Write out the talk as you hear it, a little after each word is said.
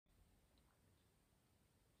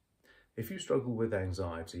If you struggle with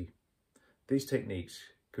anxiety, these techniques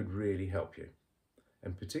could really help you.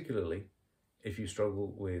 And particularly if you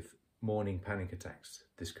struggle with morning panic attacks,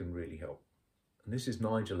 this can really help. And this is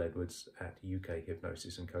Nigel Edwards at UK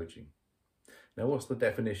Hypnosis and Coaching. Now, what's the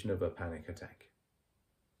definition of a panic attack?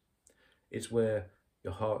 It's where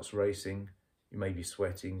your heart's racing, you may be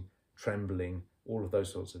sweating, trembling, all of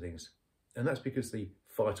those sorts of things. And that's because the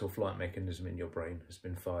fight or flight mechanism in your brain has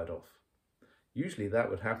been fired off. Usually that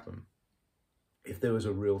would happen if there was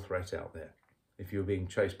a real threat out there, if you're being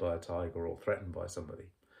chased by a tiger or threatened by somebody.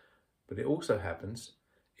 But it also happens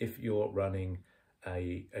if you're running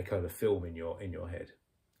a kind of film in your head,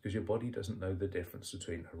 because your body doesn't know the difference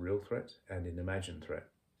between a real threat and an imagined threat.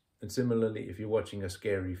 And similarly, if you're watching a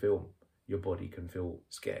scary film, your body can feel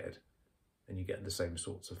scared and you get the same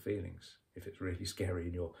sorts of feelings. If it's really scary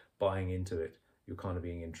and you're buying into it, you're kind of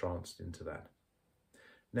being entranced into that.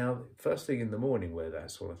 Now, first thing in the morning where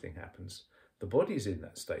that sort of thing happens, the body's in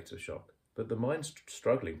that state of shock, but the mind's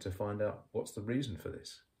struggling to find out what's the reason for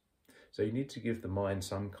this. So you need to give the mind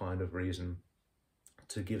some kind of reason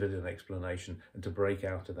to give it an explanation and to break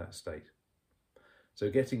out of that state. So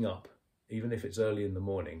getting up, even if it's early in the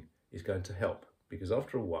morning, is going to help, because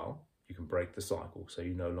after a while, you can break the cycle, so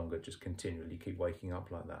you no longer just continually keep waking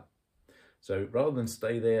up like that. So rather than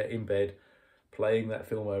stay there in bed, playing that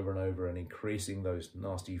film over and over and increasing those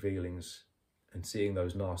nasty feelings and seeing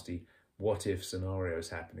those nasty what-if scenarios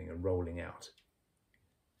happening and rolling out,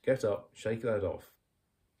 get up, shake that off.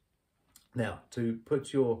 Now, to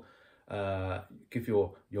put give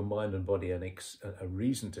your mind and body a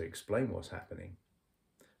reason to explain what's happening,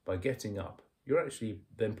 by getting up, you're actually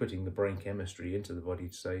then putting the brain chemistry into the body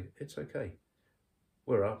to say, it's okay,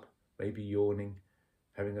 we're up, maybe yawning,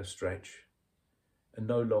 having a stretch, and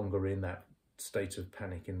no longer in that state of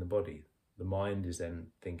panic in the body. The mind is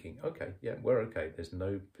then thinking, okay, yeah, we're okay, there's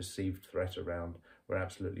no perceived threat around, we're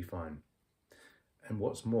absolutely fine. And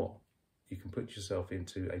what's more, you can put yourself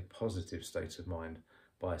into a positive state of mind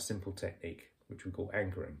by a simple technique, which we call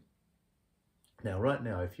anchoring. Now, right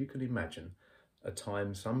now, if you can imagine a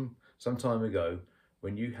time some time ago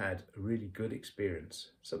when you had a really good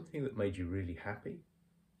experience, something that made you really happy,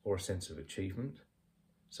 or a sense of achievement,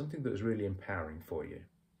 something that was really empowering for you.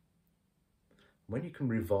 When you can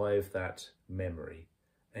revive that memory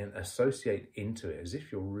and associate into it as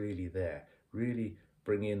if you're really there, really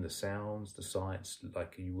bring in the sounds, the sights,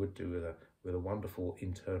 like you would do with a wonderful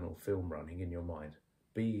internal film running in your mind.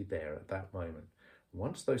 Be there at that moment.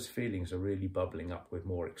 Once those feelings are really bubbling up with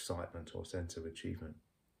more excitement or sense of achievement,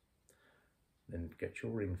 then get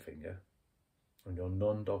your ring finger on your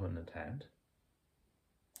non-dominant hand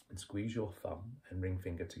and squeeze your thumb and ring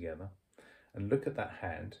finger together and look at that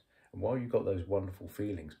hand. And while you've got those wonderful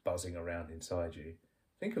feelings buzzing around inside you,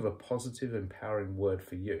 think of a positive, empowering word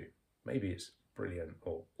for you. Maybe it's brilliant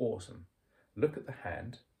or awesome. Look at the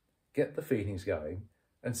hand, get the feelings going,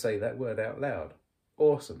 and say that word out loud.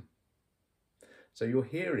 Awesome. So you're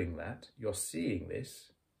hearing that, you're seeing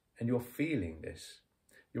this, and you're feeling this.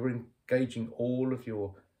 You're engaging all of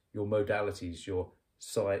your modalities, your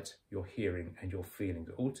sight, your hearing, and your feelings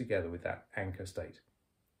all together with that anchor state.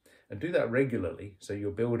 And do that regularly, so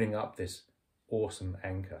you're building up this awesome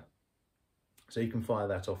anchor. So you can fire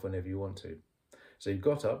that off whenever you want to. So you've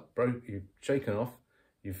got up, you've shaken off,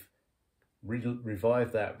 you've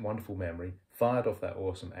revived that wonderful memory, fired off that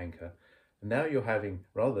awesome anchor, and now you're having,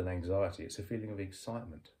 rather than anxiety, it's a feeling of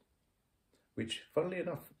excitement, which, funnily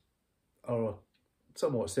enough, are a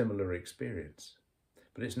somewhat similar experience.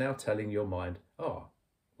 But it's now telling your mind,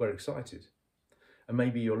 we're excited. And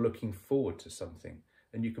maybe you're looking forward to something,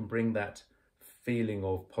 and you can bring that feeling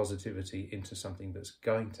of positivity into something that's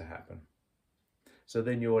going to happen. So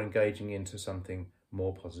then you're engaging into something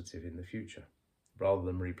more positive in the future, rather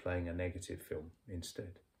than replaying a negative film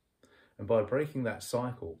instead. And by breaking that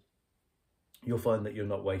cycle, you'll find that you're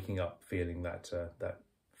not waking up feeling that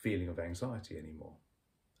feeling of anxiety anymore.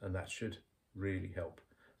 And that should really help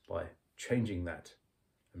by changing that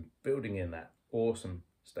and building in that awesome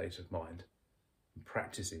state of mind and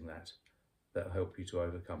practicing that. That'll help you to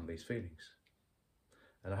overcome these feelings.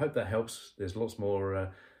 And I hope that helps. There's lots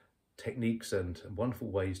more techniques and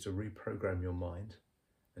wonderful ways to reprogram your mind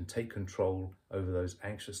and take control over those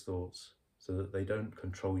anxious thoughts so that they don't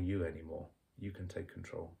control you anymore. You can take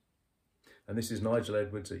control. And this is Nigel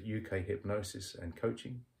Edwards at UK Hypnosis and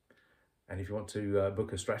Coaching. And if you want to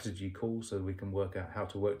book a strategy call so we can work out how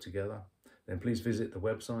to work together, then please visit the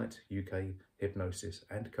website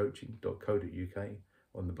ukhypnosisandcoaching.co.uk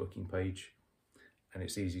on the booking page. And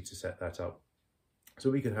it's easy to set that up. So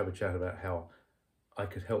we can have a chat about how I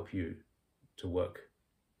could help you to work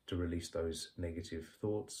to release those negative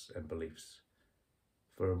thoughts and beliefs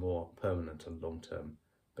for a more permanent and long-term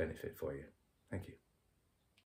benefit for you. Thank you.